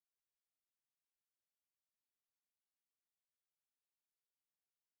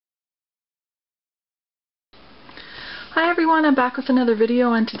Hi everyone, I'm back with another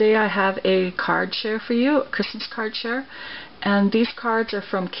video, and today I have a card share for you, a Christmas card share. And these cards are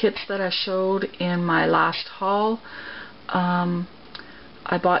from kits that I showed in my last haul.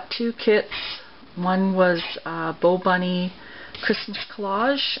 I bought two kits. One was Bow Bunny Christmas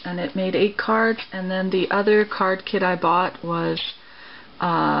collage, and it made 8 cards. And then the other card kit I bought was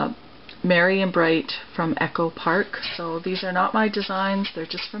Merry and Bright from Echo Park. So these are not my designs, they're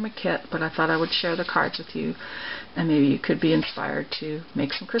just from a kit, but I thought I would share the cards with you and maybe you could be inspired to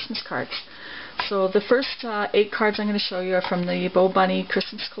make some Christmas cards. So the first 8 cards I'm going to show you are from the Bow Bunny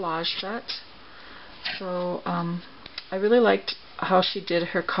Christmas collage set. So I really liked how she did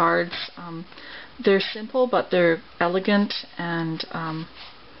her cards. They're simple but they're elegant, and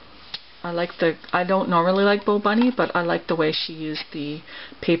I don't normally like Bow Bunny, but I like the way she used the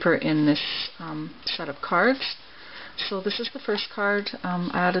paper in this set of cards. So this is the first card. I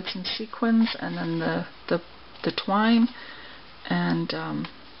added some sequins and then the twine, and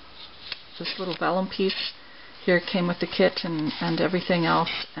this little vellum piece here came with the kit and everything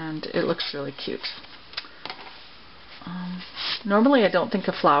else, and it looks really cute. Normally I don't think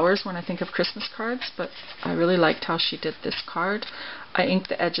of flowers when I think of Christmas cards, but I really liked how she did this card. I inked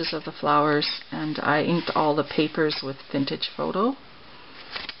the edges of the flowers, and I inked all the papers with vintage photo.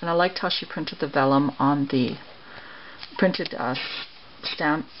 And I liked how she printed the vellum on the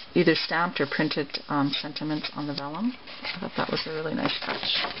either stamped or printed sentiments on the vellum. I thought that was a really nice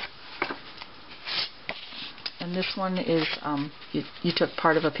touch. And this one is, you took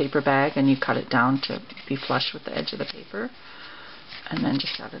part of a paper bag and you cut it down to be flush with the edge of the paper, and then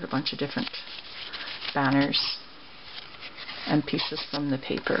just added a bunch of different banners and pieces from the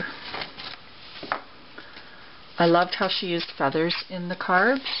paper. I loved how she used feathers in the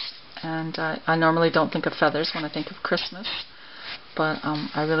cards, and I normally don't think of feathers when I think of Christmas, but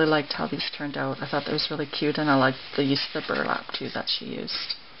I really liked how these turned out. I thought that was really cute, and I liked the use of the burlap too that she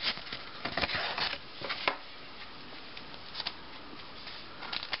used.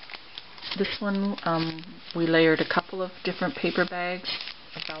 This one, we layered a couple of different paper bags,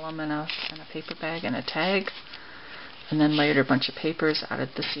 a vellum and a paper bag and a tag, and then layered a bunch of papers, added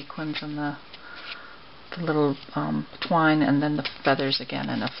the sequins and the little twine, and then the feathers again,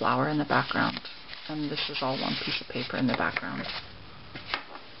 and a flower in the background. And this is all one piece of paper in the background.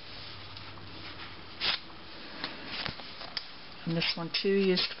 And this one too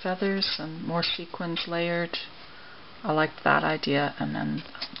used feathers and more sequins layered. I liked that idea, and then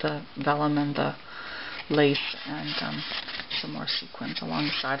the vellum and the lace and some more sequins along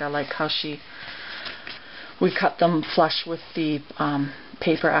the side. I like how we cut them flush with the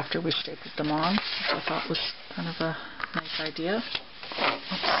paper after we stapled them on, which I thought was kind of a nice idea.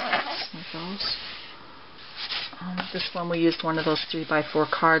 Oops, this one we used one of those 3x4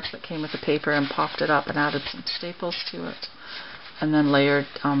 cards that came with the paper and popped it up and added some staples to it, and then layered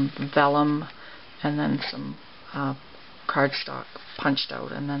vellum and then some cardstock punched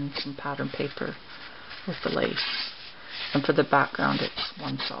out, and then some pattern paper with the lace. And for the background it's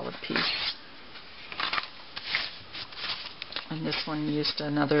one solid piece. And this one used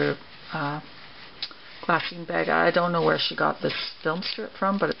another glassine bag. I don't know where she got this film strip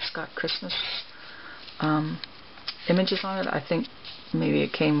from, but it's got Christmas images on it. I think maybe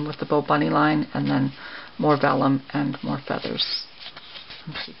it came with the Bow Bunny line, and then more vellum and more feathers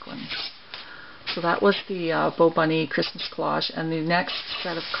and sequins. So that was the Bow Bunny Christmas collage, and the next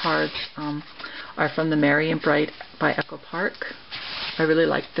set of cards are from the Merry and Bright by Echo Park. I really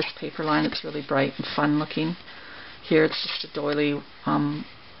like this paper line. It's really bright and fun looking. Here it's just a doily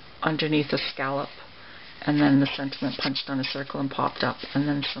underneath a scallop, and then the sentiment punched on a circle and popped up, and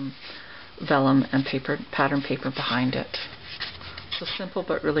then some vellum and pattern paper behind it. So simple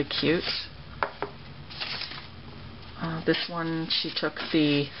but really cute. This one, she took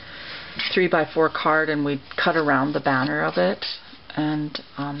the 3x4 card and we cut around the banner of it, and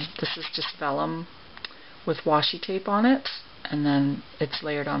this is just vellum with washi tape on it, and then it's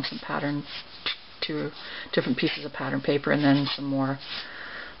layered on some pattern, 2 different pieces of pattern paper, and then some more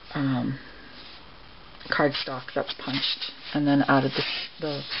cardstock that's punched, and then added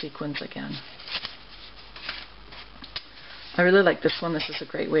the sequins again. I really like this one. This is a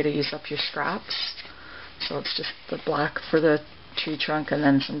great way to use up your scraps. So it's just the black for the tree trunk and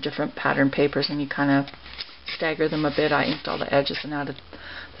then some different pattern papers, and you kind of stagger them a bit. I inked all the edges and added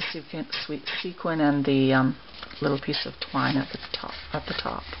the sequin and the little piece of twine at the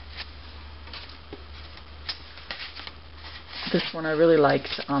top. This one I really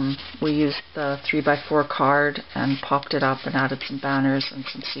liked. We used the 3x4 card and popped it up and added some banners and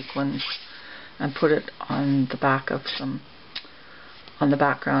some sequins and put it on the back of on the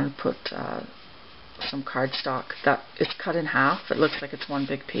background, put some cardstock that is cut in half. It looks like it's one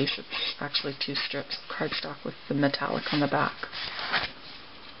big piece. It's actually 2 strips of cardstock with the metallic on the back.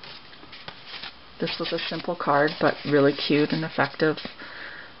 This was a simple card, but really cute and effective.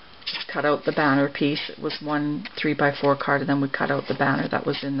 Just cut out the banner piece. It was one 3x4 card, and then we cut out the banner that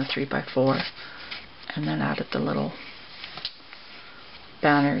was in the 3x4, and then added the little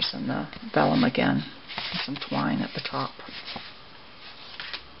banners and the vellum again, and some twine at the top.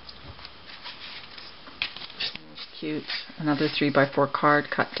 This one was cute. Another 3x4 card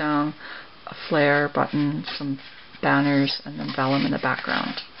cut down, a flare button, some banners, and then vellum in the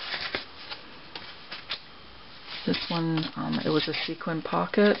background. This one, it was a sequin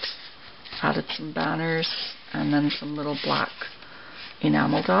pocket, added some banners, and then some little black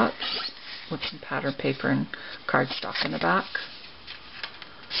enamel dots with some pattern paper and cardstock in the back.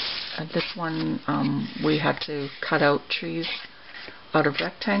 And this one, we had to cut out trees out of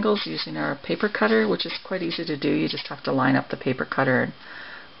rectangles using our paper cutter, which is quite easy to do. You just have to line up the paper cutter and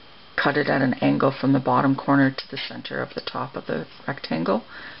cut it at an angle from the bottom corner to the center of the top of the rectangle,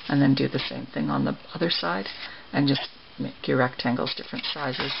 and then do the same thing on the other side, and just make your rectangles different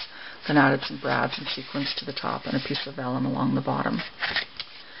sizes. Then added some brads and sequins to the top and a piece of vellum along the bottom.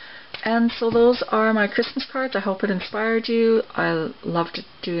 And so those are my Christmas cards. I hope it inspired you. I loved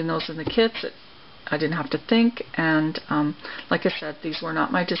doing those in the kits. I didn't have to think, and like I said, these were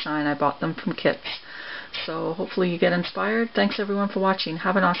not my design. I bought them from kits. So hopefully you get inspired. Thanks everyone for watching.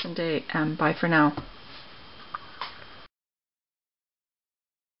 Have an awesome day, and bye for now.